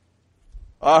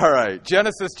All right,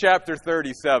 Genesis chapter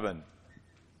 37.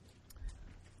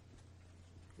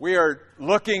 We are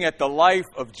looking at the life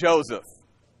of Joseph.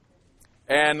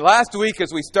 And last week,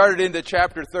 as we started into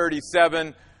chapter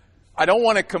 37, I don't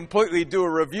want to completely do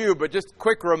a review, but just a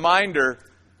quick reminder,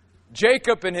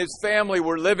 Jacob and his family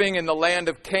were living in the land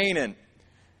of Canaan.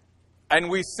 And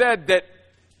we said that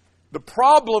the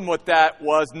problem with that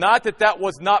was not that that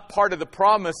was not part of the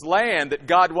promised land that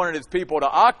God wanted his people to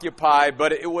occupy,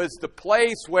 but it was the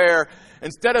place where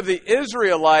instead of the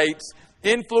Israelites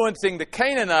influencing the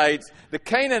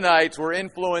Canaanites were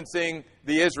influencing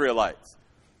the Israelites.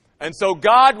 And so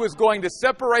God was going to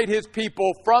separate his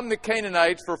people from the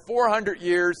Canaanites for 400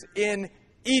 years in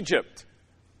Egypt.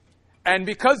 And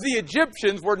because the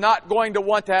Egyptians were not going to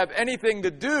want to have anything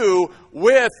to do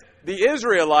with the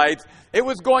Israelites, it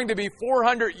was going to be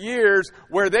 400 years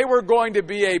where they were going to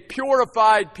be a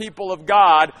purified people of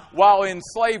God while in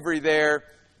slavery there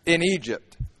in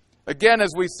Egypt. Again,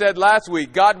 as we said last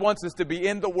week, God wants us to be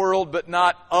in the world but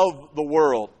not of the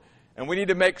world. And we need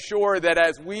to make sure that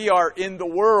as we are in the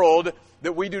world,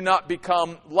 that we do not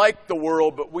become like the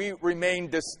world, but we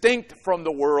remain distinct from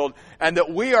the world, and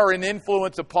that we are an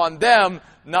influence upon them,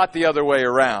 not the other way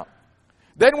around.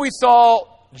 Then we saw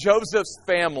Joseph's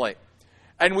family.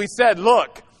 And we said,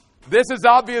 look, this is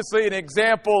obviously an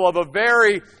example of a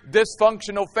very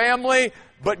dysfunctional family,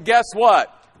 but guess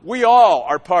what? We all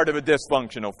are part of a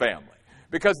dysfunctional family.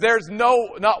 Because there's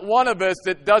not one of us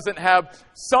that doesn't have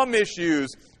some issues,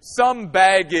 some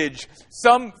baggage,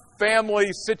 some family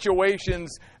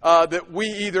situations that we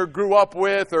either grew up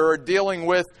with or are dealing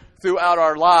with throughout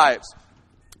our lives.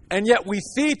 And yet we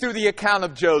see through the account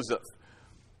of Joseph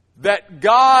that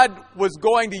God was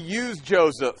going to use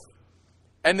Joseph,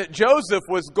 and that Joseph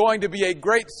was going to be a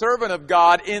great servant of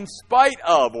God in spite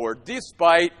of or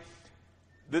despite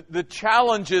the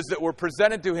challenges that were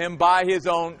presented to him by his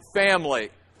own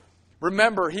family.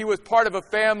 Remember, he was part of a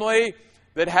family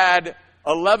that had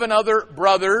 11 other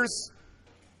brothers,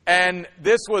 and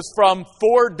this was from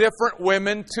 4 different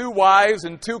women, 2 wives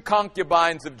and 2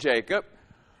 concubines of Jacob.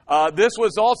 This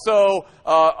was also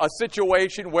a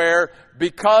situation where,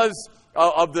 because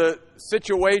of the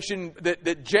situation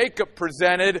that Jacob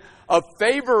presented of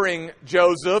favoring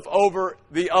Joseph over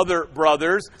the other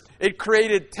brothers, it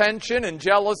created tension and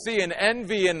jealousy and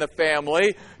envy in the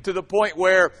family to the point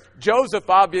where Joseph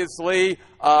obviously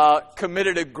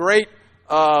committed a great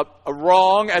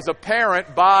wrong as a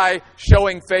parent by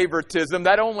showing favoritism.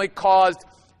 That only caused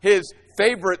his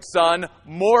favorite son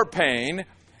more pain.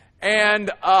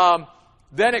 And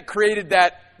then it created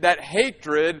that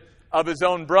hatred of his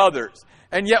own brothers.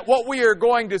 And yet what we are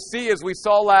going to see, as we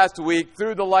saw last week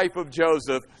through the life of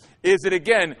Joseph, is that,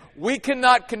 again, we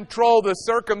cannot control the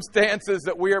circumstances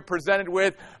that we are presented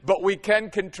with, but we can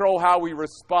control how we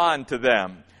respond to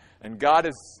them. And God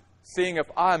is seeing if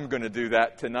I'm going to do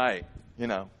that tonight.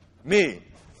 Me.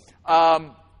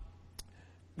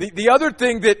 The other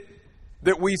thing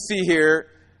that we see here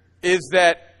is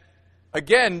that,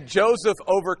 again, Joseph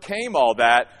overcame all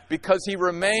that because he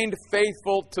remained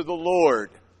faithful to the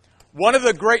Lord. One of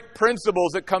the great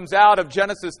principles that comes out of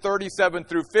Genesis 37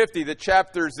 through 50, the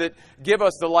chapters that give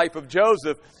us the life of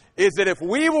Joseph, is that if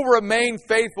we will remain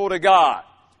faithful to God,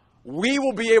 we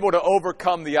will be able to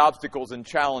overcome the obstacles and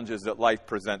challenges that life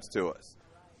presents to us.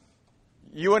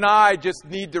 You and I just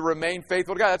need to remain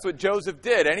faithful to God. That's what Joseph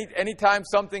did. Anytime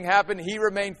something happened, he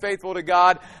remained faithful to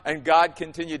God, and God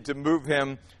continued to move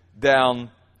him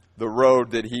down the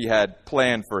road that he had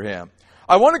planned for him.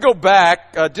 I want to go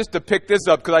back just to pick this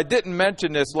up because I didn't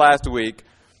mention this last week.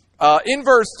 In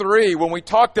verse 3, when we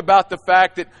talked about the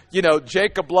fact that,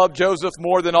 Jacob loved Joseph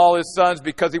more than all his sons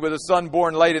because he was a son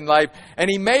born late in life, and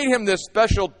he made him this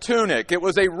special tunic. It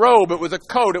was a robe, it was a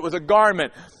coat, it was a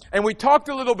garment. And we talked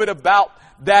a little bit about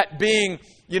that being,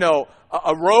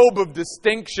 a robe of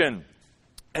distinction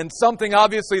and something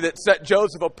obviously that set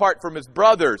Joseph apart from his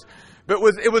brothers. But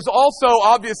it was also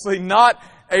obviously not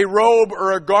a robe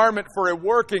or a garment for a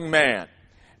working man.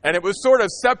 And it was sort of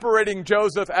separating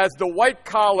Joseph as the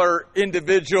white-collar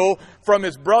individual from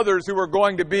his brothers who were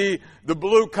going to be the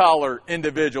blue-collar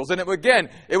individuals. And it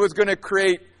was going to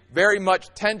create very much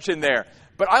tension there.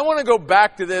 But I want to go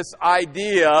back to this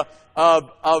idea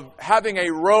of having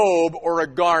a robe or a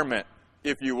garment,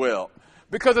 if you will.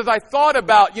 Because as I thought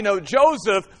about,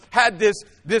 Joseph had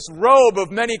this robe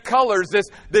of many colors,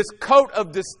 this coat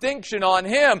of distinction on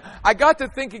him. I got to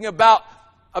thinking about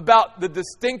the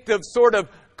distinctive sort of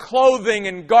clothing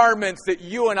and garments that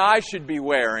you and I should be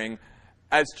wearing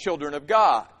as children of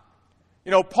God.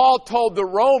 Paul told the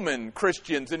Roman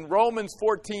Christians in Romans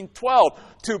 14:12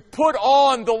 to put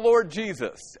on the Lord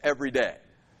Jesus every day.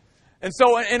 And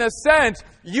so in a sense,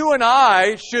 you and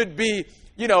I should be,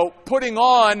 putting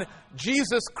on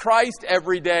Jesus Christ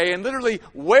every day and literally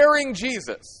wearing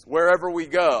Jesus wherever we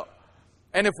go.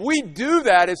 And if we do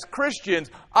that as Christians,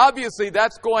 obviously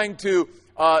that's going to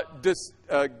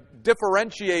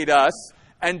differentiate us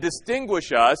and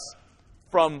distinguish us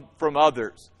from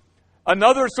others.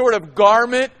 Another sort of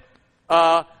garment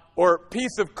or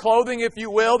piece of clothing, if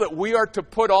you will, that we are to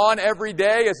put on every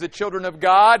day as the children of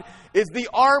God is the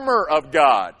armor of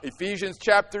God. Ephesians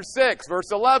chapter 6, verse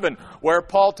 11, where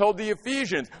Paul told the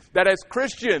Ephesians that as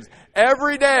Christians,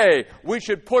 every day we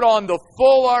should put on the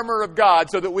full armor of God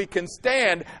so that we can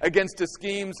stand against the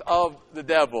schemes of the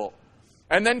devil.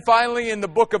 And then finally in the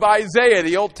book of Isaiah,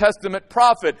 the Old Testament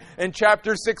prophet, in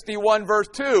chapter 61, verse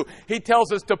 2, he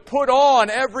tells us to put on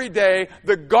every day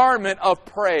the garment of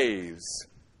praise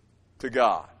to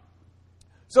God.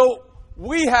 So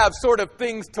we have sort of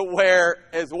things to wear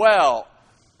as well.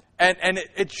 And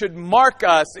it should mark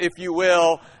us, if you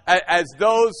will, as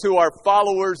those who are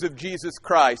followers of Jesus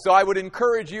Christ. So I would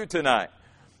encourage you tonight.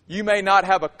 You may not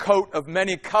have a coat of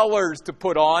many colors to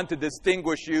put on to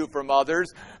distinguish you from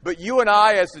others, but you and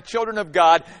I, as the children of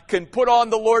God, can put on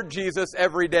the Lord Jesus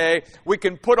every day. We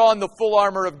can put on the full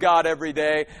armor of God every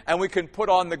day, and we can put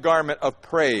on the garment of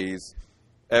praise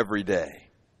every day.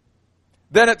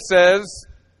 Then it says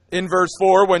in verse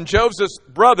 4, when Joseph's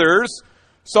brothers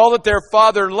saw that their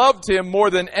father loved him more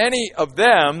than any of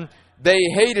them, they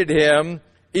hated him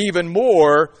even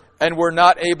more and were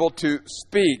not able to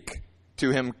speak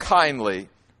to him kindly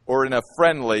or in a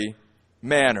friendly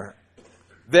manner.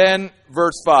 Then,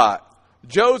 verse 5,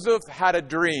 Joseph had a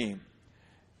dream.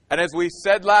 And as we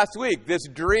said last week, this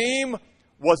dream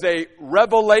was a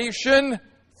revelation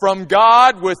from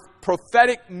God with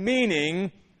prophetic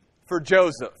meaning for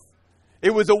Joseph.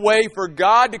 It was a way for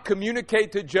God to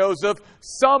communicate to Joseph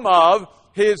some of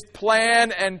his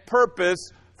plan and purpose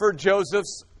for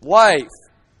Joseph's life.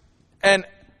 And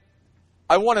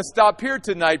I want to stop here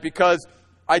tonight because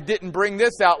I didn't bring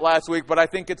this out last week, but I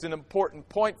think it's an important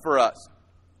point for us.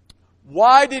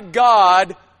 Why did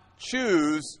God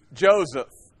choose Joseph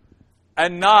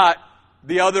and not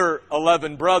the other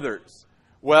 11 brothers?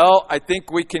 Well, I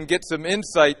think we can get some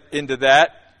insight into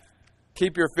that.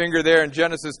 Keep your finger there in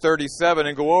Genesis 37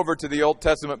 and go over to the Old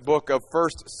Testament book of 1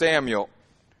 Samuel.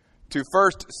 To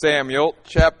 1 Samuel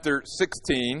chapter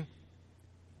 16.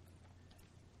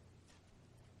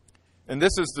 And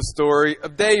this is the story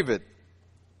of David.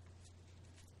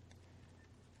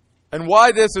 And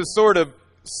why this is sort of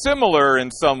similar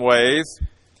in some ways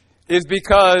is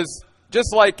because,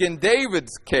 just like in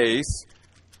David's case,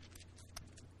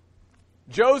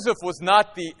 Joseph was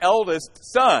not the eldest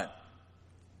son.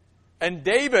 And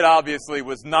David obviously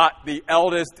was not the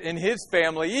eldest in his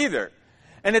family either.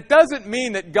 And it doesn't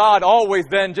mean that God always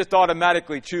then just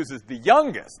automatically chooses the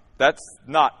youngest. That's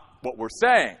not what we're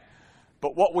saying.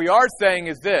 But what we are saying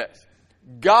is this: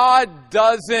 God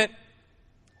doesn't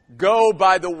go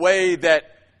by the way that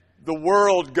the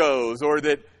world goes or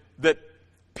that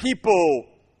people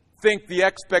think the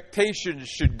expectations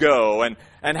should go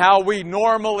and how we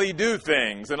normally do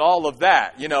things and all of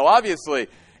that. Obviously,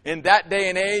 in that day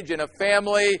and age, in a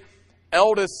family,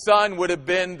 eldest son would have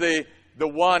been the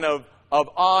one of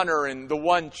honor and the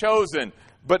one chosen.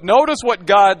 But notice what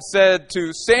God said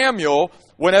to Samuel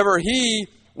whenever he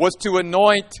was to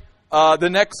anoint the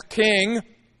next king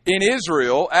in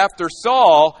Israel after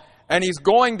Saul, and he's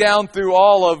going down through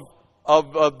all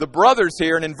of the brothers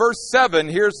here. And in verse 7,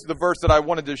 here's the verse that I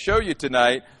wanted to show you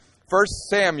tonight. 1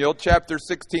 Samuel chapter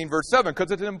 16, verse 7,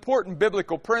 because it's an important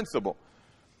biblical principle.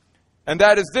 And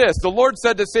that is this: the Lord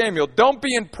said to Samuel, don't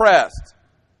be impressed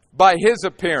by his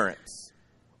appearance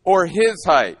or his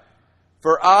height,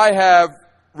 for I have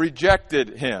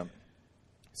rejected him.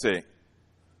 See,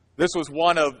 this was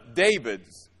one of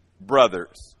David's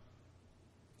brothers.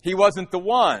 He wasn't the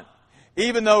one.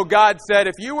 Even though God said,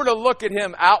 if you were to look at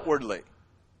him outwardly,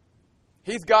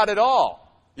 he's got it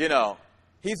all.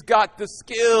 He's got the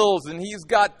skills, and he's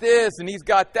got this, and he's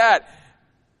got that.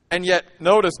 And yet,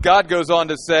 notice God goes on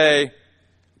to say,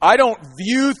 I don't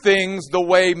view things the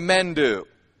way men do.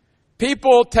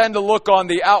 People tend to look on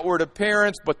the outward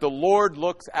appearance, but the Lord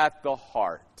looks at the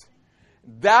heart.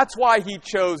 That's why he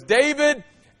chose David,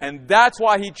 and that's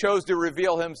why he chose to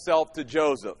reveal himself to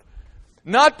Joseph.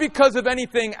 Not because of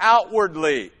anything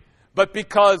outwardly, but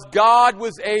because God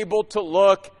was able to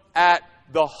look at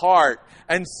the heart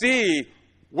and see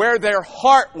where their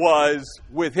heart was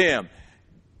with him.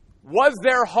 Was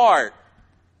their heart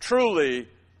truly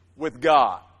with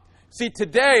God? See,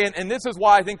 today, and this is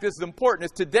why I think this is important,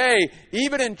 is today,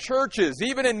 even in churches,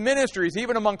 even in ministries,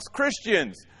 even amongst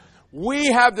Christians, we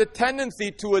have the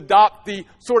tendency to adopt the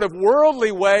sort of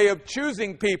worldly way of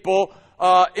choosing people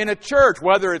in a church,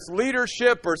 whether it's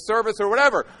leadership or service or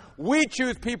whatever. We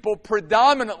choose people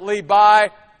predominantly by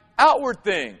outward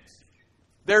things.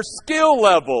 Their skill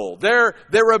level, their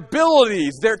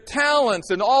abilities, their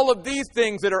talents, and all of these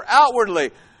things that are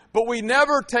outwardly. But we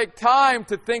never take time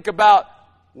to think about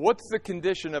what's the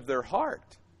condition of their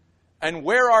heart. And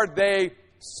where are they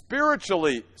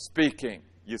spiritually speaking,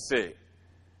 you see.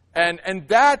 And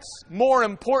that's more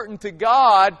important to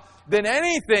God than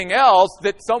anything else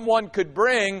that someone could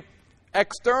bring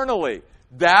externally.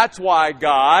 That's why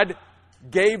God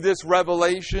gave this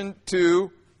revelation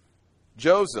to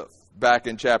Joseph back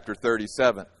in chapter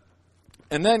 37.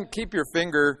 And then keep your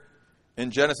finger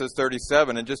in Genesis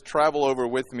 37 and just travel over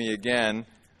with me again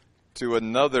to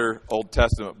another Old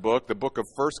Testament book, the book of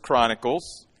 1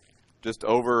 Chronicles, just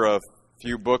over a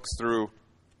few books through.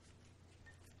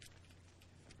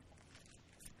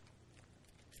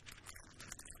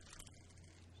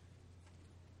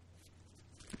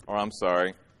 Or I'm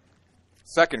sorry,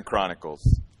 2 Chronicles.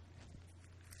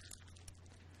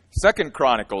 2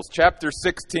 Chronicles, chapter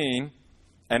 16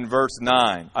 and verse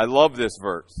 9. I love this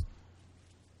verse.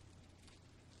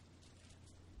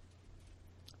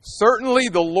 Certainly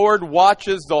the Lord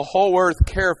watches the whole earth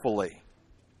carefully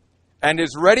and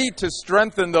is ready to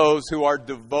strengthen those who are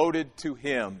devoted to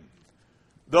Him,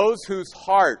 those whose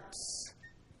hearts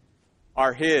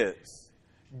are His.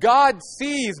 God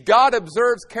sees, God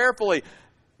observes carefully.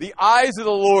 The eyes of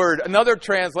the Lord, another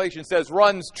translation says,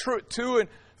 runs to and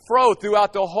fro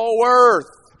throughout the whole earth,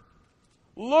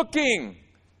 looking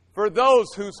for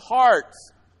those whose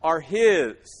hearts are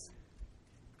His.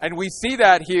 And we see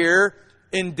that here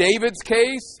in David's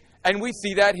case, and we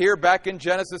see that here back in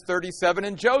Genesis 37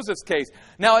 in Joseph's case.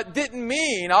 Now, it didn't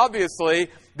mean, obviously,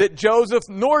 that Joseph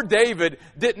nor David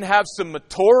didn't have some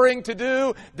maturing to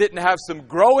do, didn't have some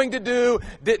growing to do,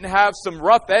 didn't have some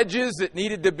rough edges that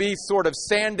needed to be sort of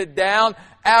sanded down.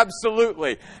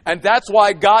 Absolutely. And that's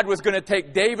why God was going to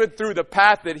take David through the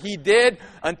path that he did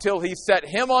until He set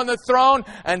him on the throne.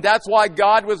 And that's why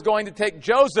God was going to take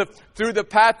Joseph through the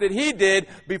path that he did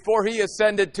before he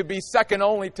ascended to be second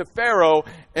only to Pharaoh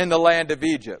in the land of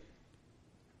Egypt.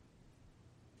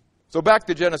 So back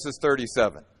to Genesis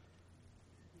 37.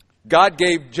 God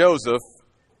gave Joseph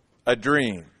a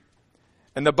dream.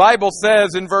 And the Bible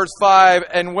says in verse 5,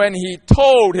 and when he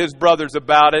told his brothers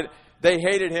about it, they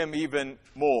hated him even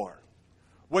more.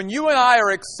 When you and I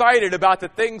are excited about the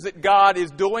things that God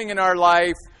is doing in our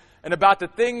life and about the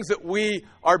things that we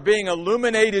are being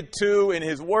illuminated to in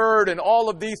His Word and all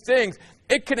of these things,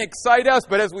 it can excite us.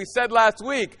 But as we said last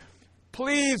week,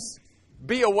 please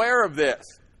be aware of this.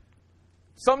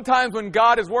 Sometimes when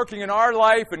God is working in our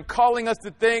life and calling us to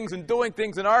things and doing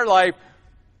things in our life,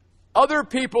 other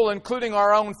people, including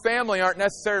our own family, aren't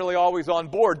necessarily always on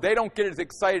board. They don't get as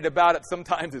excited about it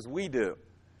sometimes as we do.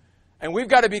 And we've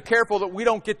got to be careful that we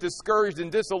don't get discouraged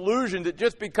and disillusioned that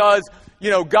just because,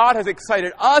 God has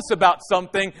excited us about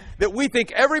something, that we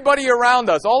think everybody around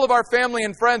us, all of our family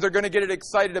and friends, are going to get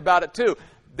excited about it too.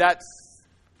 That's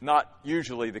not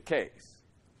usually the case.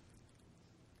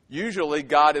 Usually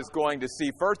God is going to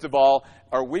see, first of all,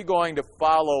 are we going to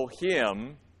follow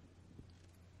Him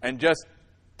and just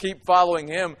keep following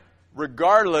Him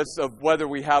regardless of whether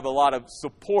we have a lot of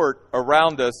support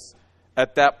around us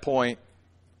at that point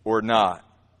or not.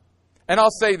 And I'll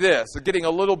say this, getting a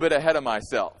little bit ahead of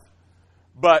myself,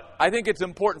 but I think it's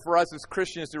important for us as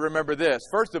Christians to remember this.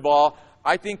 First of all,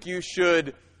 I think you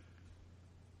should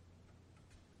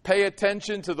pay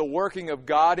attention to the working of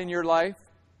God in your life.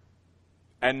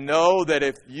 And know that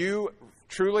if you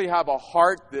truly have a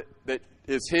heart that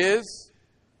is His,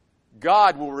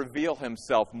 God will reveal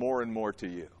Himself more and more to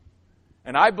you.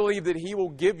 And I believe that He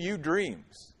will give you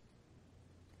dreams.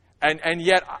 And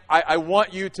yet, I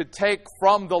want you to take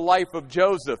from the life of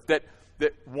Joseph that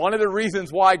one of the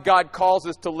reasons why God calls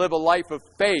us to live a life of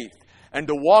faith and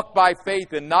to walk by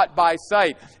faith and not by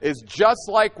sight is just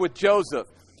like with Joseph.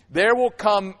 There will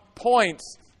come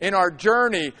points in our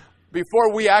journey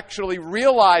before we actually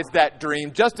realize that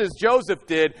dream, just as Joseph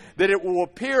did, that it will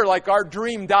appear like our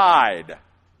dream died.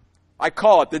 I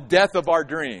call it the death of our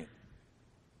dream.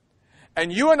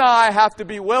 And you and I have to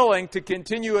be willing to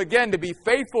continue again to be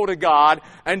faithful to God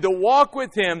and to walk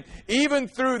with Him even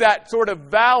through that sort of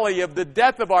valley of the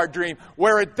death of our dream,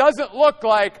 where it doesn't look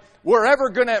like we're ever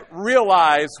going to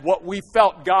realize what we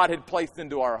felt God had placed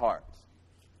into our hearts.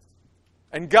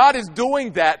 And God is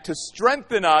doing that to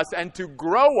strengthen us and to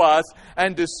grow us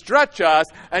and to stretch us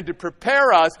and to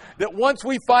prepare us that once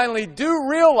we finally do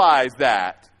realize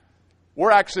that,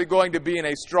 we're actually going to be in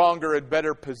a stronger and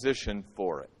better position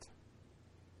for it.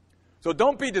 So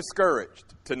don't be discouraged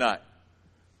tonight.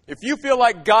 If you feel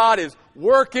like God is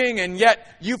working and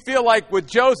yet you feel like with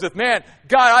Joseph, man,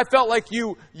 God, I felt like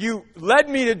you led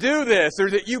me to do this, or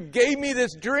that you gave me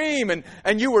this dream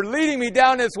and you were leading me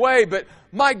down this way, but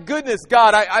my goodness,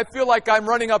 God, I feel like I'm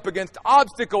running up against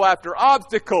obstacle after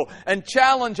obstacle and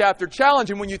challenge after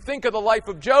challenge. And when you think of the life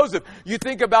of Joseph, you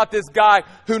think about this guy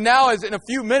who now is in a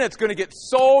few minutes going to get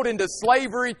sold into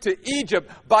slavery to Egypt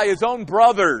by his own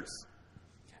brothers.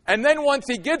 And then once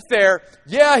he gets there,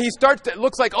 he starts to, it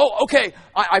looks like, oh, okay,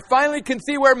 I finally can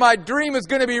see where my dream is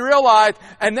going to be realized.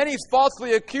 And then he's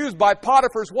falsely accused by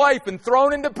Potiphar's wife and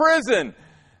thrown into prison.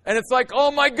 And it's like,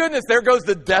 oh my goodness, there goes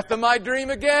the death of my dream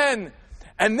again.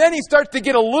 And then he starts to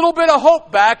get a little bit of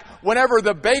hope back whenever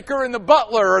the baker and the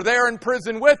butler are there in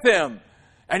prison with him.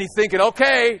 And he's thinking,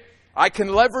 okay, I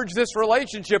can leverage this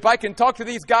relationship. I can talk to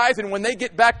these guys, and when they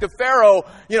get back to Pharaoh,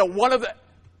 one of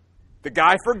the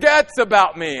guy forgets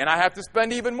about me, and I have to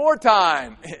spend even more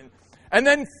time. And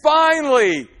then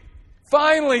finally,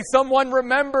 someone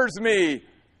remembers me.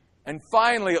 And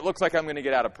finally, it looks like I'm going to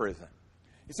get out of prison.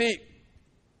 You see,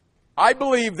 I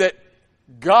believe that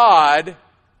God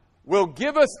will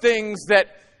give us things that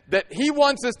He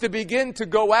wants us to begin to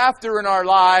go after in our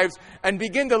lives and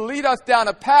begin to lead us down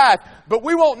a path, but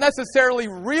we won't necessarily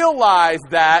realize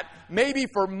that maybe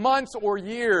for months or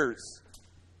years.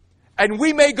 And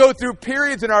we may go through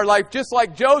periods in our life, just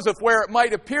like Joseph, where it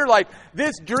might appear like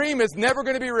this dream is never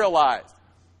going to be realized.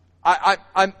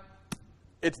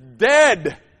 It's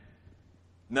dead.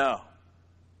 No.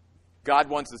 God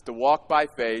wants us to walk by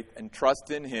faith and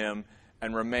trust in Him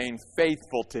and remain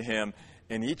faithful to Him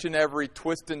in each and every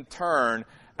twist and turn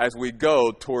as we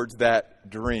go towards that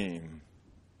dream.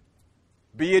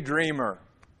 Be a dreamer.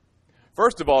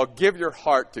 First of all, give your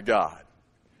heart to God.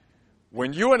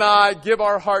 When you and I give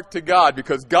our heart to God,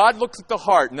 because God looks at the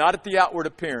heart, not at the outward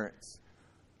appearance.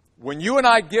 When you and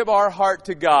I give our heart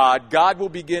to God, God will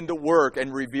begin to work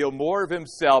and reveal more of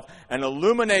Himself and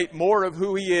illuminate more of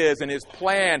who He is and His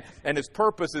plan and His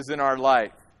purposes in our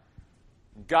life.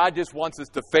 God just wants us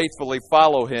to faithfully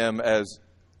follow Him as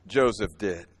Joseph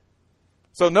did.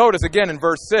 So notice again in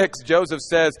verse 6, Joseph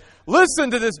says,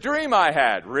 listen to this dream I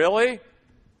had. Really?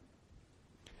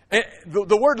 And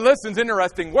the word listen is an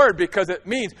interesting word because it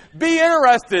means be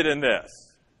interested in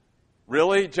this.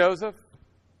 Really, Joseph?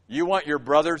 You want your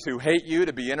brothers who hate you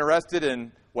to be interested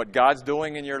in what God's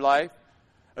doing in your life?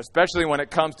 Especially when it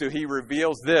comes to He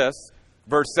reveals this,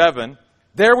 verse 7.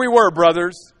 There we were,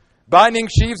 brothers, binding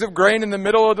sheaves of grain in the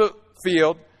middle of the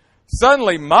field.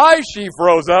 Suddenly my sheaf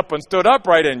rose up and stood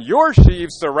upright, and your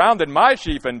sheaves surrounded my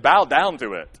sheaf and bowed down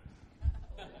to it.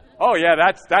 Oh yeah,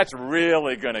 that's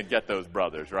really going to get those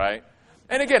brothers, right?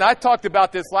 And again, I talked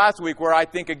about this last week where I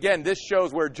think, again, this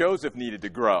shows where Joseph needed to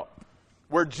grow,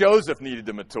 where Joseph needed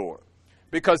to mature.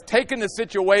 Because taking the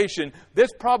situation, this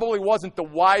probably wasn't the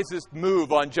wisest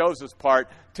move on Joseph's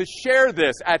part to share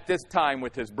this at this time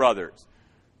with his brothers.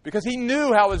 Because he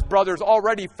knew how his brothers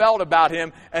already felt about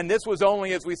him, and this was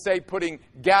only, as we say, putting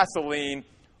gasoline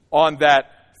on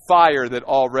that fire that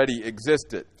already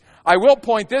existed. I will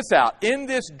point this out. In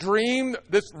this dream,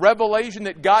 this revelation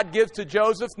that God gives to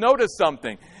Joseph, notice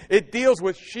something. It deals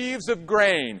with sheaves of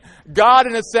grain. God,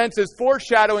 in a sense, is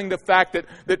foreshadowing the fact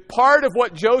that part of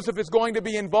what Joseph is going to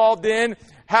be involved in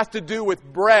has to do with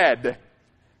bread,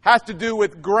 has to do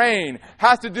with grain,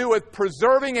 has to do with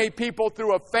preserving a people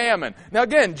through a famine. Now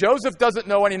again, Joseph doesn't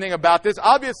know anything about this.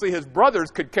 Obviously his brothers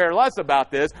could care less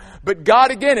about this. But God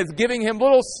again is giving him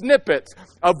little snippets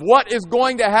of what is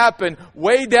going to happen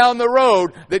way down the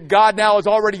road that God now is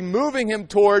already moving him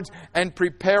towards and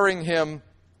preparing him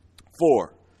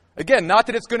for. Again, not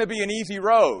that it's going to be an easy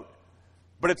road,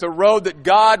 but it's a road that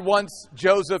God wants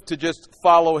Joseph to just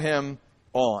follow him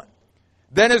on.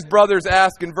 Then his brothers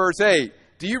ask in verse 8,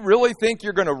 do you really think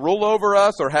you're going to rule over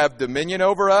us or have dominion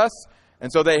over us?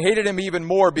 And so they hated him even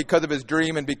more because of his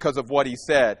dream and because of what he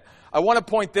said. I want to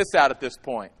point this out at this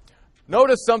point.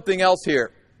 Notice something else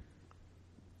here.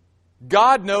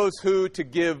 God knows who to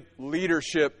give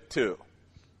leadership to.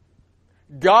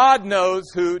 God knows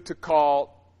who to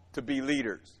call to be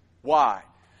leaders. Why?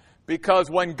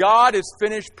 Because when God is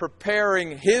finished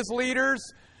preparing His leaders,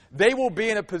 they will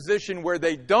be in a position where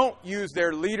they don't use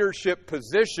their leadership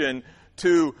position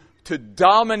to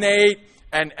dominate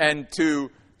and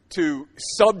to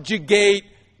subjugate,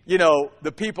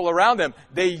 the people around them.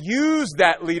 They use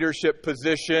that leadership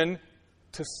position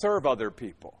to serve other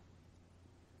people.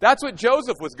 That's what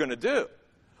Joseph was going to do.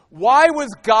 Why was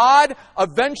God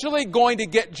eventually going to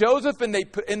get Joseph in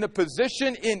the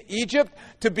position in Egypt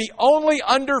to be only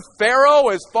under Pharaoh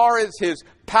as far as his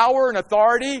power and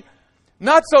authority?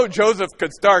 Not so Joseph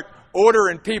could start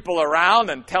ordering people around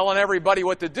and telling everybody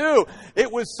what to do.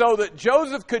 It was so that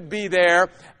Joseph could be there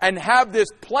and have this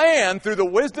plan through the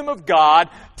wisdom of God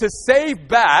to save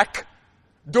back,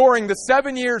 during the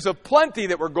 7 years of plenty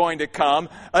that were going to come,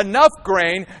 enough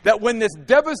grain that when this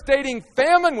devastating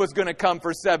famine was going to come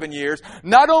for 7 years,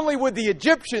 not only would the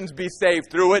Egyptians be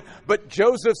saved through it, but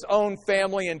Joseph's own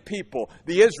family and people,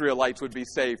 the Israelites, would be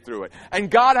saved through it. And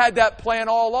God had that plan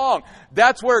all along.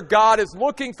 That's where God is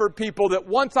looking for people that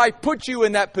once I put you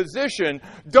in that position,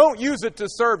 don't use it to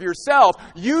serve yourself,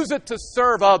 use it to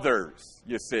serve others,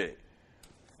 you see.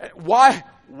 Why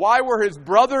were his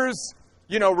brothers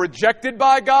rejected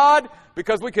by God?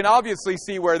 Because we can obviously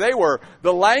see where they were.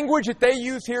 The language that they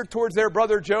used here towards their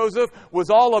brother Joseph was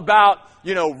all about,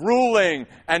 ruling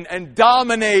and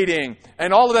dominating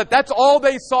and all of that. That's all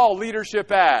they saw leadership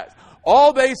as.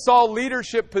 All they saw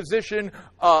leadership position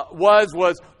was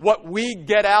what we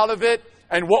get out of it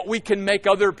and what we can make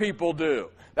other people do.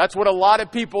 That's what a lot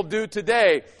of people do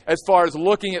today as far as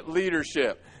looking at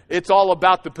leadership. It's all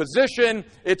about the position.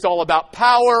 It's all about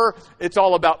power. It's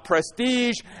all about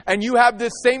prestige. And you have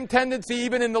this same tendency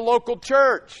even in the local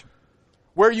church,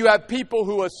 where you have people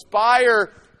who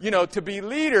aspire, to be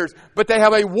leaders, but they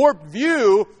have a warped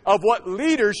view of what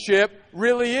leadership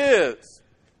really is.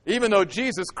 Even though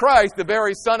Jesus Christ, the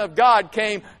very Son of God,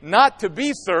 came not to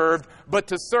be served, but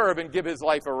to serve and give his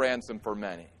life a ransom for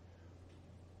many.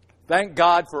 Thank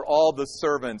God for all the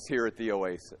servants here at the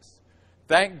Oasis.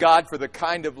 Thank God for the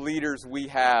kind of leaders we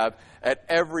have at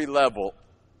every level,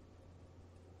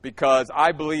 because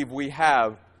I believe we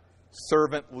have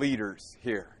servant leaders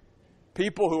here.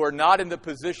 People who are not in the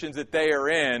positions that they are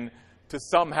in to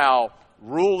somehow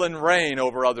rule and reign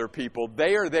over other people.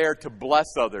 They are there to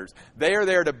bless others. They are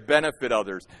there to benefit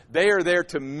others. They are there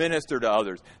to minister to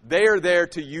others. They are there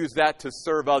to use that to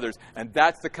serve others. And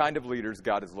that's the kind of leaders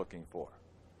God is looking for.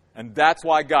 And that's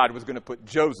why God was going to put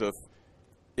Joseph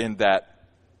in that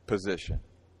position.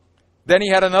 Then he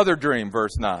had another dream,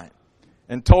 verse 9,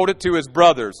 and told it to his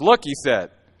brothers. Look, he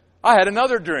said, I had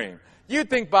another dream. You'd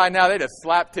think by now they'd have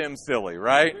slapped him silly,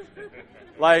 right?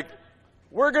 Like,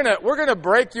 we're gonna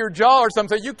break your jaw or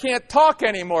something. You can't talk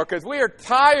anymore because we are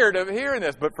tired of hearing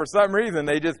this. But for some reason,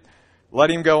 they just let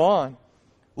him go on.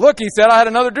 Look, he said, I had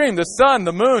another dream. The sun,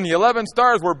 the moon, the 11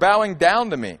 stars were bowing down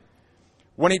to me.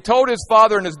 When he told his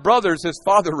father and his brothers, his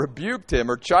father rebuked him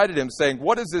or chided him, saying,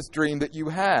 what is this dream that you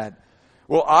had?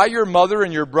 Will I, your mother,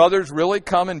 and your brothers really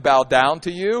come and bow down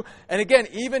to you? And again,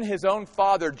 even his own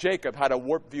father, Jacob, had a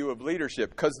warped view of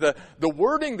leadership, because the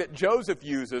wording that Joseph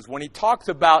uses when he talks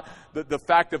about the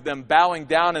fact of them bowing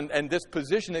down and this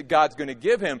position that God's going to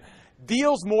give him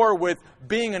deals more with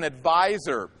being an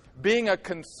advisor, being a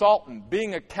consultant,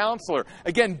 being a counselor.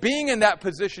 Again, being in that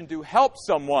position to help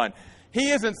someone.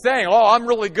 He isn't saying, I'm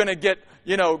really going to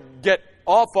get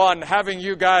off on having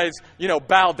you guys,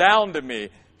 bow down to me.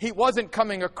 He wasn't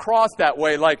coming across that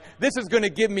way, like, this is going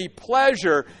to give me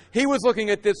pleasure. He was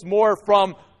looking at this more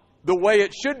from the way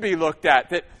it should be looked at,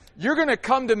 that you're going to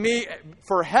come to me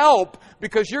for help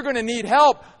because you're going to need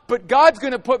help, but God's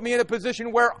going to put me in a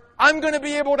position where I'm going to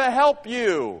be able to help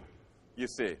you, you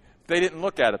see. They didn't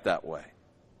look at it that way.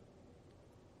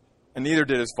 And neither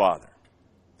did his father.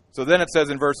 So then it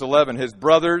says in verse 11, his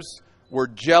brothers were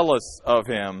jealous of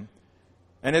him,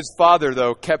 and his father,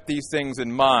 though, kept these things in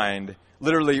mind,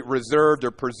 literally reserved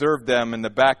or preserved them in the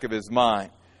back of his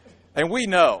mind. And we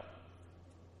know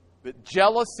that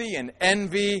jealousy and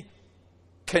envy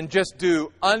can just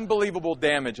do unbelievable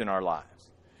damage in our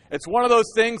lives. It's one of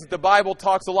those things that the Bible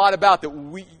talks a lot about, that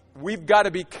we've got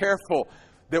to be careful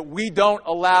that we don't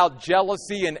allow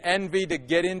jealousy and envy to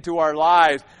get into our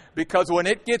lives, because when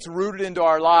it gets rooted into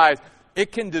our lives,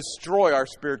 it can destroy our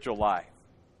spiritual life.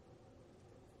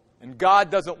 And God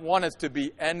doesn't want us to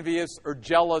be envious or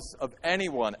jealous of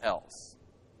anyone else.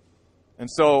 And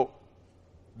so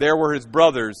there were his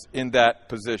brothers in that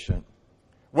position.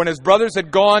 When his brothers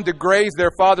had gone to graze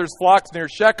their father's flocks near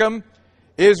Shechem,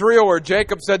 Israel or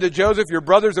Jacob said to Joseph, your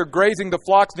brothers are grazing the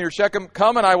flocks near Shechem.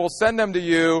 Come and I will send them to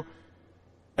you.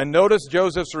 And notice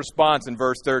Joseph's response in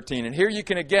verse 13. And here you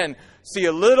can again see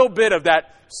a little bit of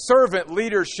that servant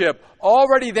leadership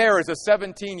already there as a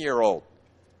 17-year-old.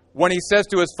 When he says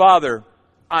to his father,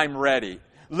 I'm ready.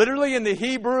 Literally in the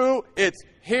Hebrew, it's,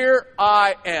 here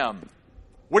I am.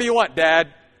 What do you want,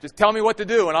 Dad? Just tell me what to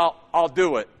do and I'll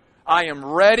do it. I am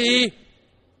ready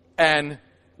and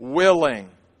willing.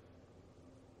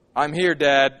 I'm here,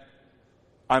 Dad.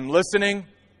 I'm listening.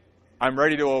 I'm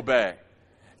ready to obey.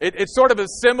 It's sort of a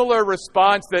similar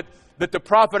response that the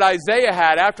prophet Isaiah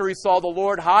had after he saw the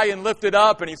Lord high and lifted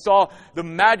up, and he saw the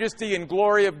majesty and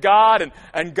glory of God.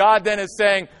 And God then is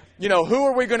saying, who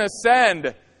are we going to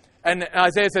send? And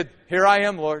Isaiah said, here I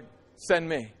am, Lord, send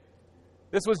me.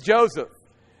 This was Joseph.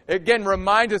 Again,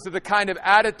 reminds us of the kind of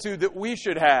attitude that we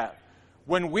should have.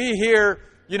 When we hear,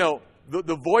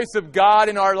 the voice of God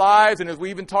in our lives, and as we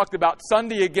even talked about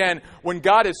Sunday again, when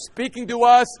God is speaking to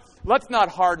us, let's not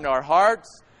harden our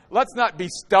hearts. Let's not be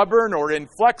stubborn or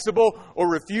inflexible or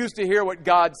refuse to hear what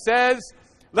God says.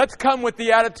 Let's come with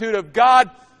the attitude of, God,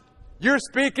 you're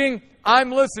speaking,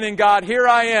 I'm listening, God, here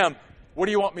I am. What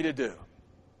do you want me to do?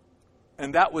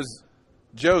 And that was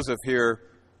Joseph here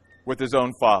with his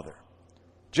own father.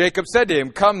 Jacob said to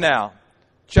him, come now,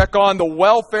 check on the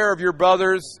welfare of your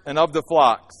brothers and of the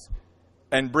flocks,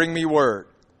 and bring me word.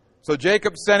 So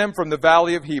Jacob sent him from the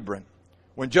valley of Hebron.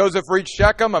 When Joseph reached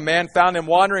Shechem, a man found him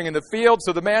wandering in the field,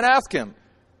 so the man asked him,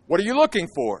 what are you looking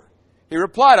for? He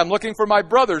replied, I'm looking for my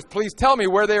brothers. Please tell me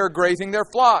where they are grazing their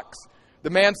flocks. The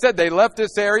man said, they left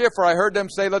this area, for I heard them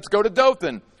say, let's go to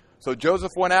Dothan. So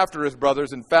Joseph went after his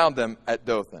brothers and found them at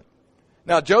Dothan.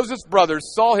 Now Joseph's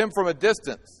brothers saw him from a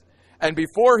distance, and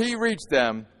before he reached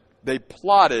them, they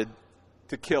plotted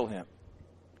to kill him.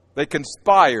 They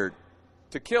conspired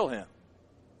to kill him.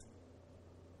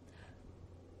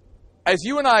 As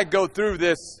you and I go through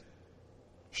this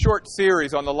short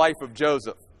series on the life of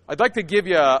Joseph, I'd like to give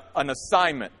you an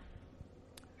assignment.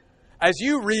 As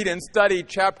you read and study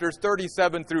chapters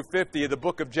 37 through 50 of the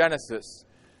book of Genesis,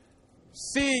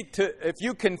 see if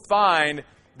you can find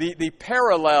the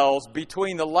parallels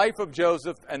between the life of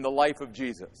Joseph and the life of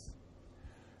Jesus.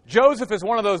 Joseph is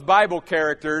one of those Bible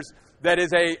characters that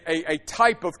is a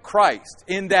type of Christ,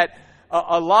 in that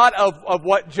a lot of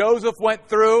what Joseph went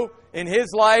through in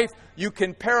his life, you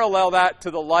can parallel that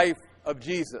to the life of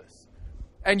Jesus.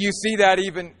 And you see that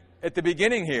even at the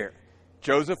beginning here.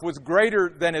 Joseph was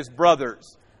greater than his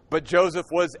brothers, but Joseph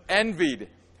was envied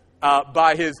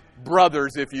by his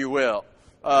brothers, if you will.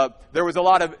 There was a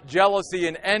lot of jealousy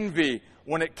and envy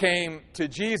when it came to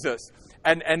Jesus.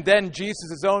 And then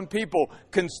Jesus' own people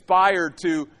conspired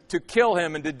to kill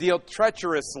him and to deal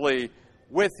treacherously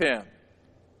with him.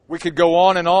 We could go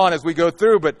on and on as we go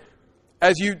through, but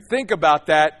as you think about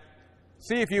that,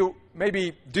 see if you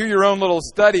maybe do your own little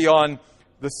study on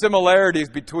the similarities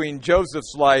between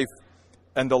Joseph's life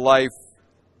and the life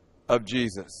of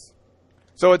Jesus.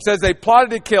 So it says they plotted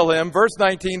to kill him. Verse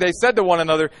 19, they said to one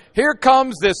another, here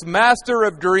comes this master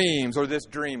of dreams, or this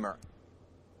dreamer.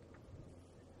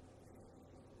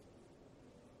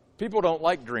 People don't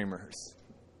like dreamers.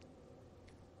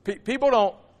 People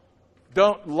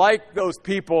don't like those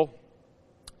people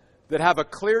that have a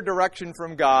clear direction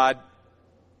from God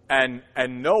and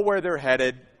know where they're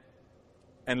headed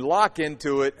and lock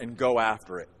into it and go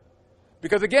after it.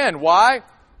 Because again, why?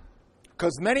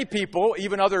 Because many people,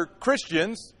 even other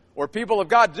Christians or people of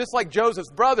God, just like Joseph's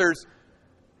brothers,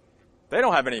 they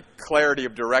don't have any clarity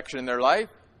of direction in their life.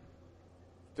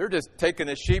 They're just taking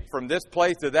the sheep from this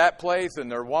place to that place,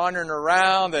 and they're wandering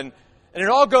around. And it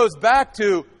all goes back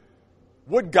to,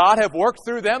 would God have worked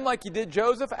through them like He did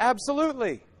Joseph?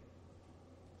 Absolutely.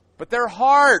 But their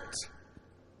heart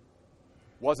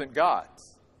wasn't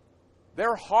God's.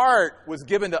 Their heart was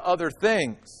given to other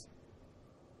things.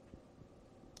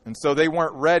 And so they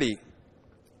weren't ready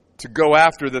to go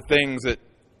after the things that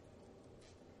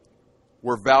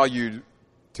were valued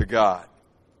to God.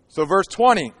 So verse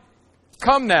 20,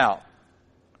 come now,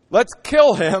 let's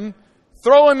kill him,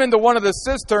 throw him into one of the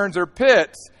cisterns or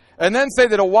pits, and then say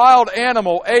that a wild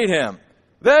animal ate him.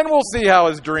 Then we'll see how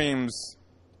his dreams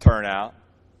turn out.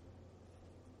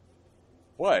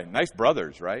 Boy, nice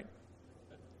brothers, right?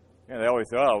 Yeah, they always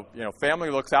say, oh,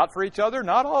 family looks out for each other.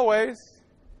 Not always.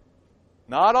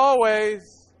 Not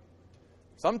always.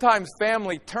 Sometimes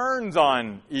family turns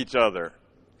on each other.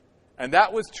 And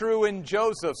that was true in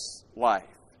Joseph's life.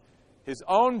 His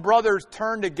own brothers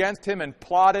turned against him and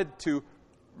plotted to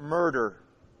murder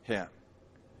him.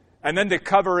 And then to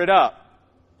cover it up.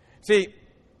 See,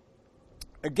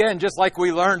 again, just like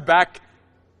we learned back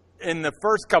in the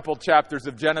first couple chapters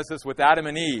of Genesis with Adam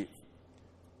and Eve,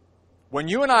 when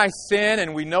you and I sin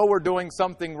and we know we're doing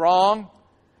something wrong,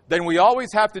 then we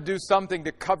always have to do something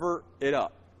to cover it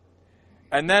up.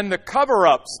 And then the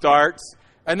cover-up starts,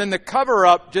 and then the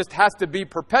cover-up just has to be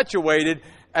perpetuated,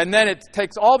 and then it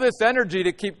takes all this energy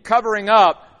to keep covering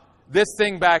up this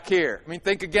thing back here. I mean,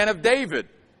 think again of David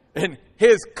and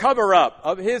his cover-up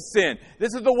of his sin.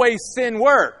 This is the way sin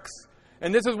works.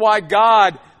 And this is why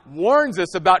God warns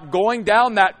us about going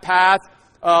down that path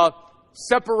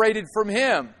separated from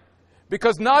Him.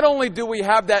 Because not only do we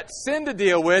have that sin to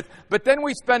deal with, but then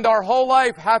we spend our whole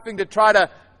life having to try to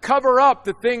cover up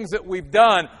the things that we've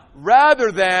done,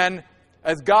 rather than,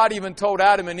 as God even told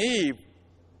Adam and Eve,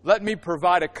 let me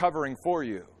provide a covering for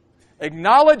you.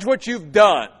 Acknowledge what you've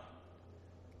done.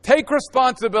 Take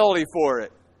responsibility for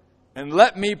it. And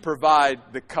let me provide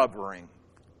the covering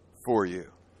for you.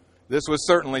 This was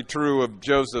certainly true of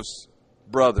Joseph's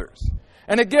brothers.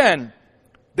 And again,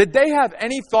 did they have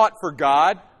any thought for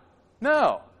God?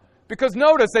 No. Because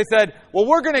notice they said, well,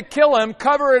 we're going to kill him,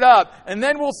 cover it up, and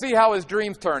then we'll see how his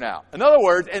dreams turn out. In other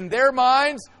words, in their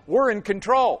minds, we're in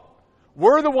control.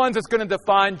 We're the ones that's going to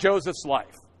define Joseph's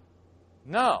life.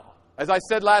 No. As I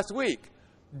said last week,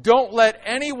 don't let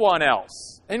anyone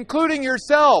else, including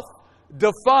yourself,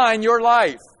 define your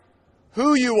life.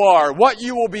 Who you are, what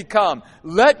you will become.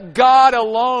 Let God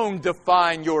alone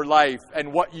define your life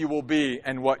and what you will be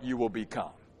and what you will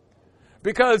become.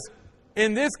 Because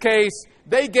in this case,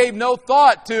 they gave no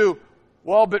thought to,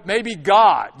 well, but maybe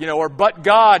God, or but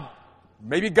God,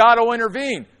 maybe God will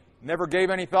intervene. Never gave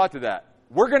any thought to that.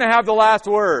 We're going to have the last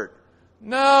word.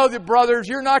 No, the brothers,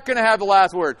 you're not going to have the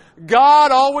last word.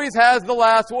 God always has the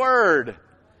last word.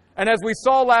 And as we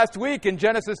saw last week in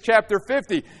Genesis chapter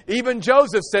 50, even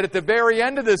Joseph said at the very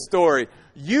end of this story,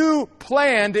 you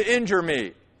planned to injure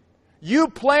me. You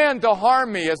planned to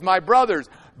harm me as my brothers,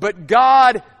 but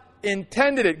God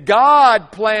intended it.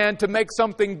 God planned to make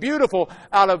something beautiful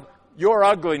out of your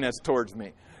ugliness towards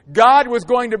me. God was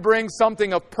going to bring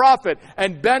something of profit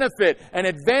and benefit and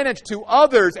advantage to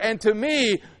others and to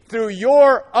me through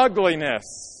your ugliness.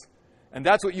 And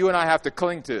that's what you and I have to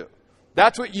cling to.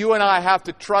 That's what you and I have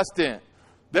to trust in.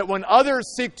 That when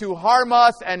others seek to harm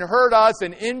us and hurt us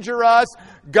and injure us,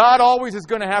 God always is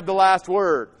going to have the last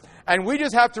word. And we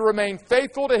just have to remain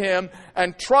faithful to Him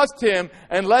and trust Him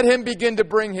and let Him begin to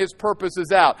bring His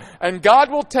purposes out. And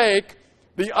God will take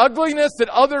the ugliness that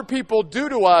other people do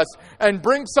to us and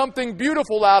bring something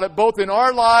beautiful out of both in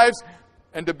our lives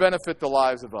and to benefit the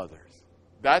lives of others.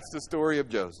 That's the story of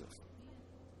Joseph.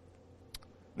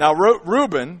 Now,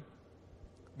 Reuben,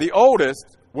 the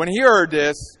oldest, when he heard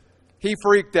this, he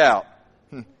freaked out.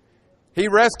 He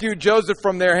rescued Joseph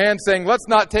from their hands, saying, let's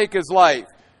not take his life.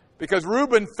 Because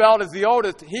Reuben felt as the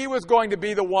oldest, he was going to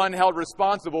be the one held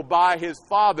responsible by his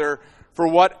father for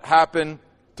what happened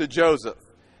to Joseph.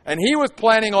 And he was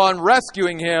planning on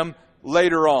rescuing him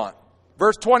later on.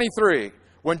 Verse 23,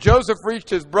 when Joseph reached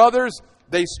his brothers,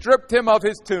 they stripped him of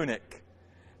his tunic.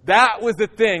 That was the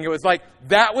thing. It was like,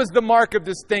 that was the mark of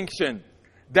distinction.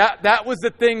 That was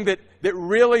the thing that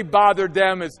really bothered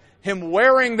them, is him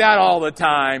wearing that all the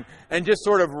time and just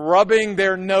sort of rubbing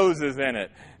their noses in it.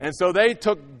 And so they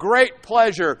took great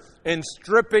pleasure in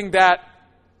stripping that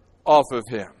off of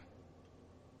him.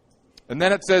 And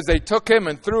then it says they took him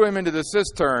and threw him into the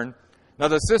cistern. Now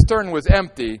the cistern was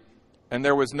empty and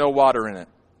there was no water in it.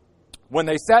 When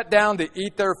they sat down to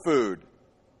eat their food,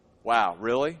 wow,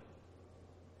 really?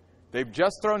 They've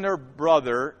just thrown their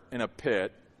brother in a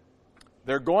pit.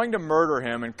 They're going to murder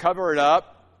him and cover it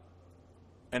up,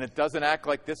 and it doesn't act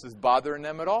like this is bothering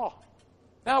them at all.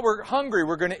 Now we're hungry,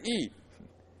 we're going to eat.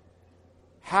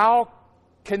 How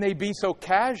can they be so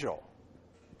casual?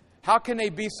 How can they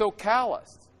be so callous?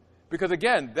 Because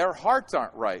again, their hearts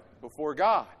aren't right before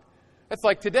God. It's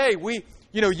like today,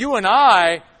 you and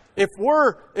I, if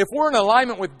we're in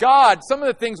alignment with God, some of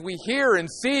the things we hear and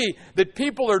see that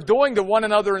people are doing to one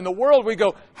another in the world, we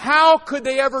go, how could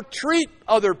they ever treat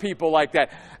other people like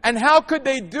that? And how could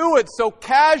they do it so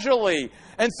casually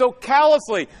and so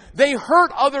callously? They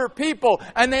hurt other people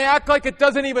and they act like it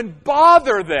doesn't even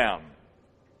bother them.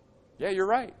 Yeah, you're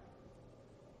right.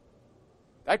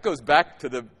 That goes back to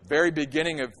the very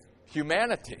beginning of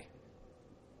humanity.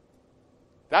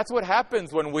 That's what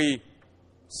happens when we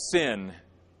sin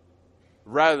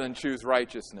rather than choose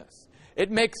righteousness. It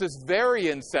makes us very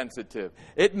insensitive.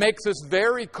 It makes us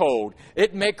very cold.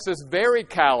 It makes us very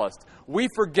calloused. We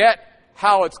forget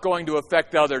how it's going to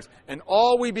affect others, and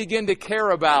all we begin to care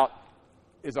about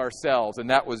is ourselves, and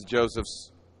that was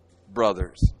Joseph's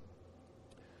brothers.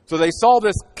 So they saw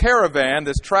this caravan,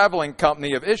 this traveling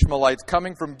company of Ishmaelites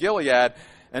coming from Gilead,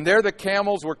 and there the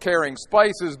camels were carrying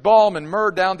spices, balm, and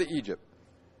myrrh down to Egypt.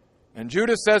 And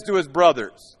Judah says to his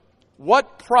brothers,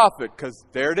 what profit? Because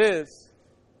there it is.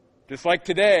 Just like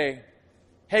today.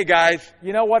 Hey guys,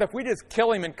 you know what? If we just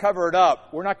kill him and cover it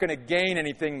up, we're not going to gain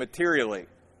anything materially.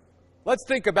 Let's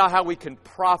think about how we can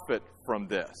profit from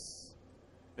this.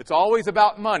 It's always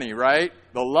about money, right?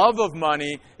 The love of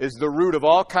money is the root of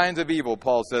all kinds of evil,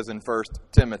 Paul says in 1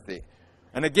 Timothy.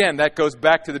 And again, that goes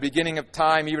back to the beginning of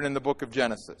time, even in the book of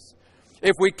Genesis.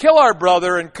 If we kill our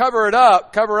brother and cover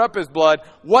up his blood,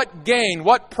 what gain,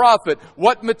 what profit,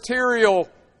 what material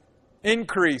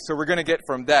increase are we going to get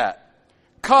from that?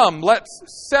 Come, let's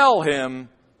sell him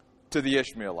to the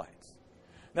Ishmaelites.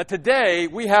 Now today,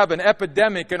 we have an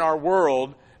epidemic in our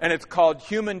world, and it's called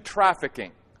human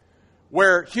trafficking,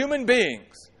 where human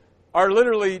beings are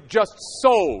literally just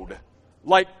sold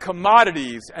like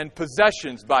commodities and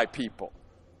possessions by people.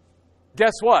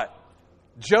 Guess what?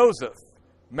 Joseph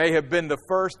may have been the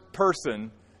first person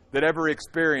that ever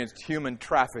experienced human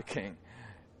trafficking.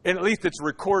 And at least it's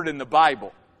recorded in the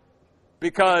Bible.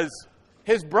 Because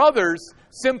his brothers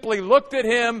simply looked at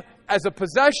him as a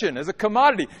possession, as a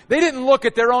commodity. They didn't look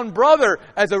at their own brother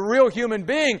as a real human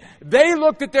being. They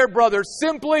looked at their brother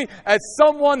simply as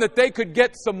someone that they could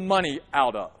get some money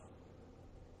out of.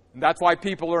 And that's why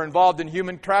people are involved in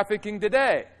human trafficking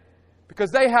today.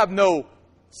 Because they have no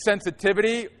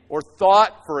sensitivity or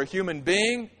thought for a human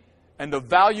being and the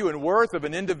value and worth of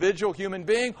an individual human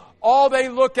being. All they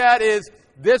look at is,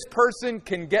 this person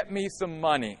can get me some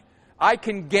money. I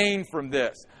can gain from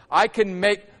this. I can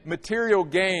make material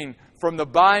gain from the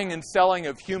buying and selling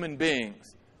of human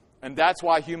beings. And that's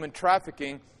why human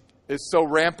trafficking is so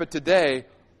rampant today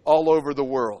all over the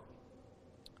world.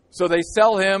 So they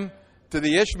sell him to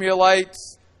the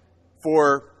Ishmaelites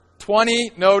for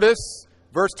 20, notice,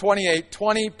 verse 28,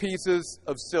 20 pieces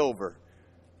of silver.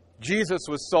 Jesus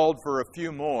was sold for a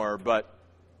few more, but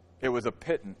it was a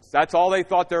pittance. That's all they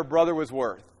thought their brother was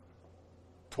worth.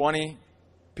 20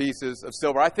 pieces of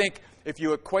silver. I think if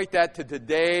you equate that to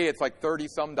today, it's like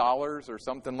 $30-some or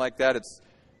something like that.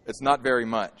 It's not very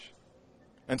much.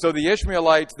 And so the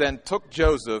Ishmaelites then took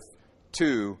Joseph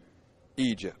to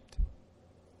Egypt.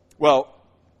 Well,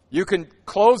 you can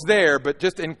close there, but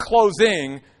just in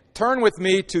closing, turn with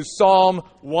me to Psalm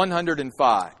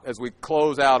 105 as we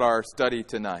close out our study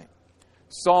tonight.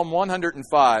 Psalm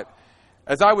 105.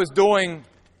 As I was doing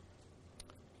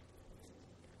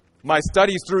my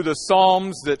studies through the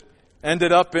Psalms that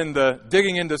ended up in the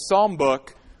Digging into Psalm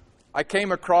book, I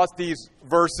came across these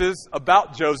verses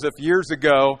about Joseph years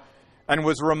ago and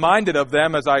was reminded of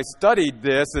them as I studied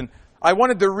this. And I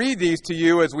wanted to read these to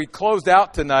you as we closed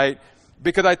out tonight,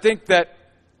 because I think that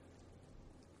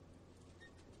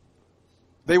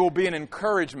they will be an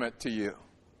encouragement to you.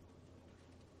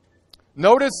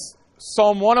 Notice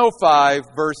Psalm 105,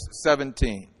 verse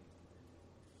 17.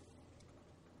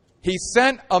 He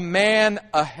sent a man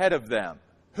ahead of them.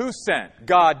 Who sent?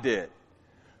 God did.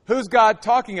 Who's God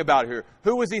talking about here?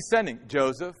 Who was he sending?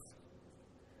 Joseph.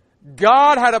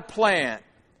 God had a plan.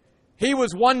 He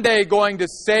was one day going to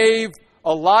save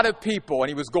a lot of people, and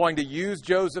he was going to use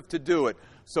Joseph to do it.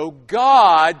 So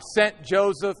God sent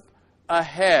Joseph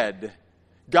ahead.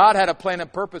 God had a plan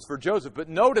and purpose for Joseph. But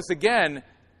notice again,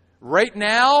 right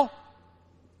now,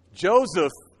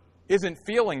 Joseph isn't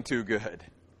feeling too good.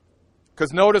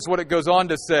 Because notice what it goes on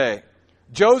to say.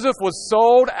 Joseph was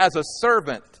sold as a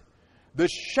servant. The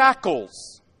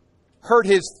shackles hurt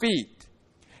his feet.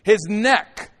 His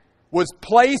neck was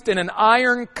placed in an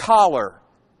iron collar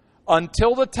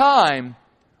until the time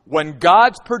when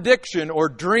God's prediction or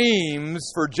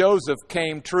dreams for Joseph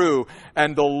came true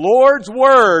and the Lord's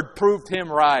word proved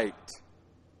him right.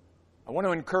 I want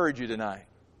to encourage you tonight.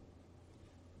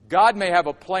 God may have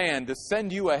a plan to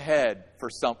send you ahead for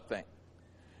something.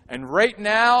 And right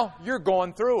now, you're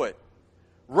going through it.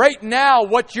 Right now,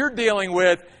 what you're dealing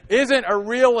with isn't a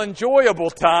real enjoyable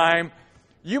time.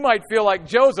 You might feel like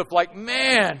Joseph, like,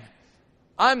 man,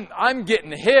 I'm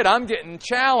getting hit. I'm getting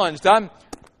challenged.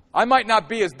 I might not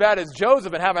be as bad as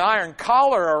Joseph and have an iron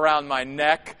collar around my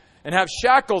neck and have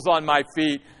shackles on my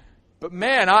feet. But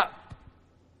man,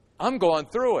 I'm going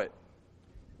through it.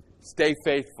 Stay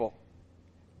faithful.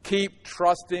 Keep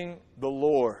trusting the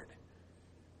Lord.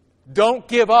 Don't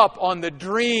give up on the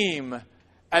dream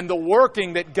and the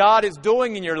working that God is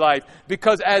doing in your life.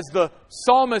 Because as the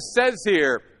psalmist says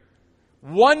here,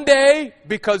 one day,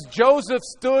 because Joseph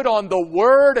stood on the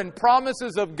word and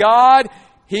promises of God,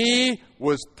 he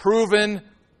was proven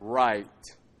right.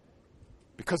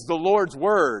 Because the Lord's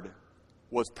word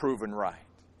was proven right.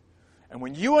 And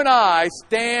when you and I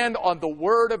stand on the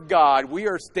word of God, we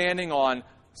are standing on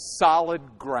solid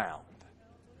ground.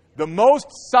 The most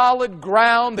solid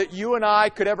ground that you and I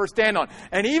could ever stand on.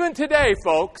 And even today,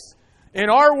 folks, in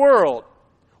our world,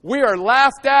 we are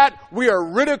laughed at, we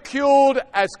are ridiculed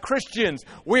as Christians.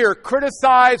 We are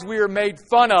criticized, we are made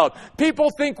fun of. People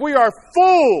think we are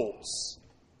fools.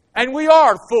 And we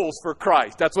are fools for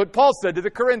Christ. That's what Paul said to the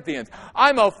Corinthians.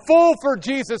 I'm a fool for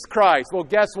Jesus Christ. Well,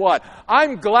 guess what?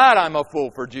 I'm glad I'm a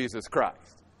fool for Jesus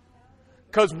Christ.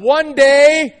 Because one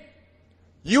day,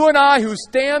 you and I who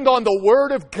stand on the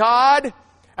Word of God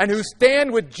and who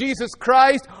stand with Jesus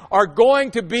Christ are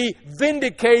going to be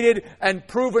vindicated and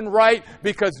proven right,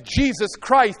 because Jesus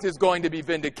Christ is going to be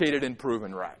vindicated and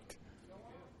proven right.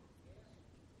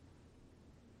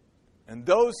 And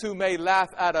those who may laugh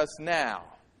at us now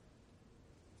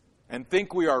and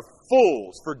think we are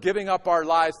fools for giving up our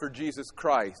lives for Jesus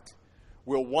Christ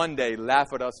will one day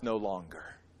laugh at us no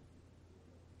longer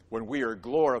when we are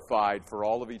glorified for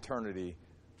all of eternity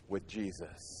with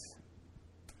Jesus.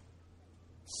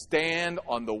 Stand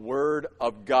on the Word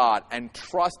of God and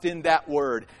trust in that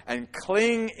Word and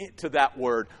cling to that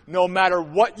Word no matter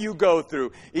what you go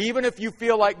through. Even if you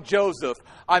feel like Joseph,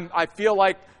 I feel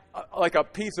like a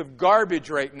piece of garbage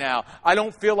right now. I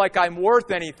don't feel like I'm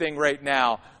worth anything right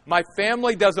now. My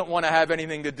family doesn't want to have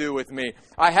anything to do with me.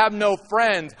 I have no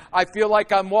friends. I feel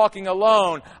like I'm walking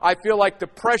alone. I feel like the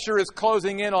pressure is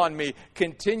closing in on me.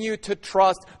 Continue to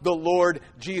trust the Lord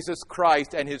Jesus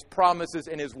Christ and His promises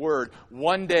in His Word.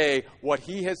 One day, what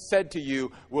He has said to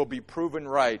you will be proven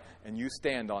right, and you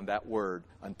stand on that Word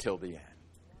until the end.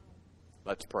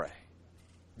 Let's pray.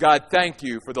 God, thank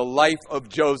You for the life of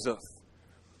Joseph.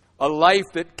 A life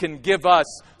that can give us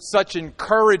such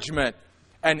encouragement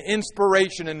and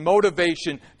inspiration and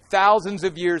motivation thousands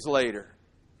of years later.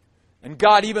 And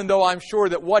God, even though I'm sure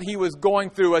that what he was going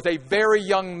through as a very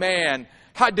young man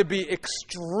had to be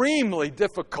extremely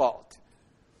difficult,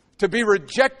 to be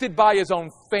rejected by his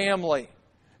own family,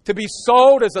 to be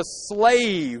sold as a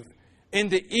slave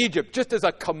into Egypt, just as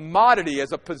a commodity,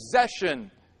 as a possession,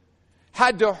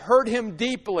 had to hurt him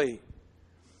deeply.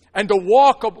 And to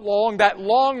walk along that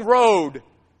long road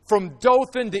from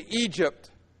Dothan to Egypt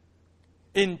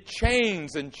in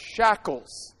chains and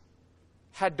shackles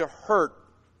had to hurt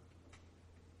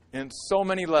in so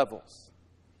many levels.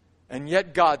 And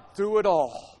yet God, through it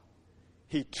all,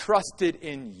 He trusted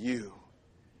in You.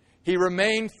 He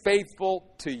remained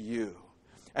faithful to You.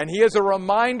 And He is a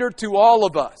reminder to all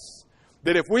of us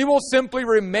that if we will simply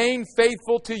remain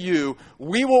faithful to You,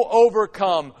 we will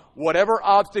overcome whatever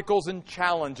obstacles and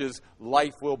challenges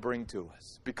life will bring to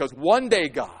us. Because one day,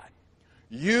 God,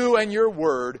 You and Your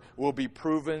Word will be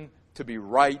proven to be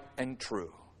right and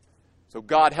true. So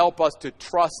God, help us to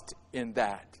trust in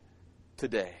that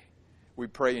today. We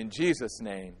pray in Jesus'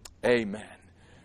 name. Amen.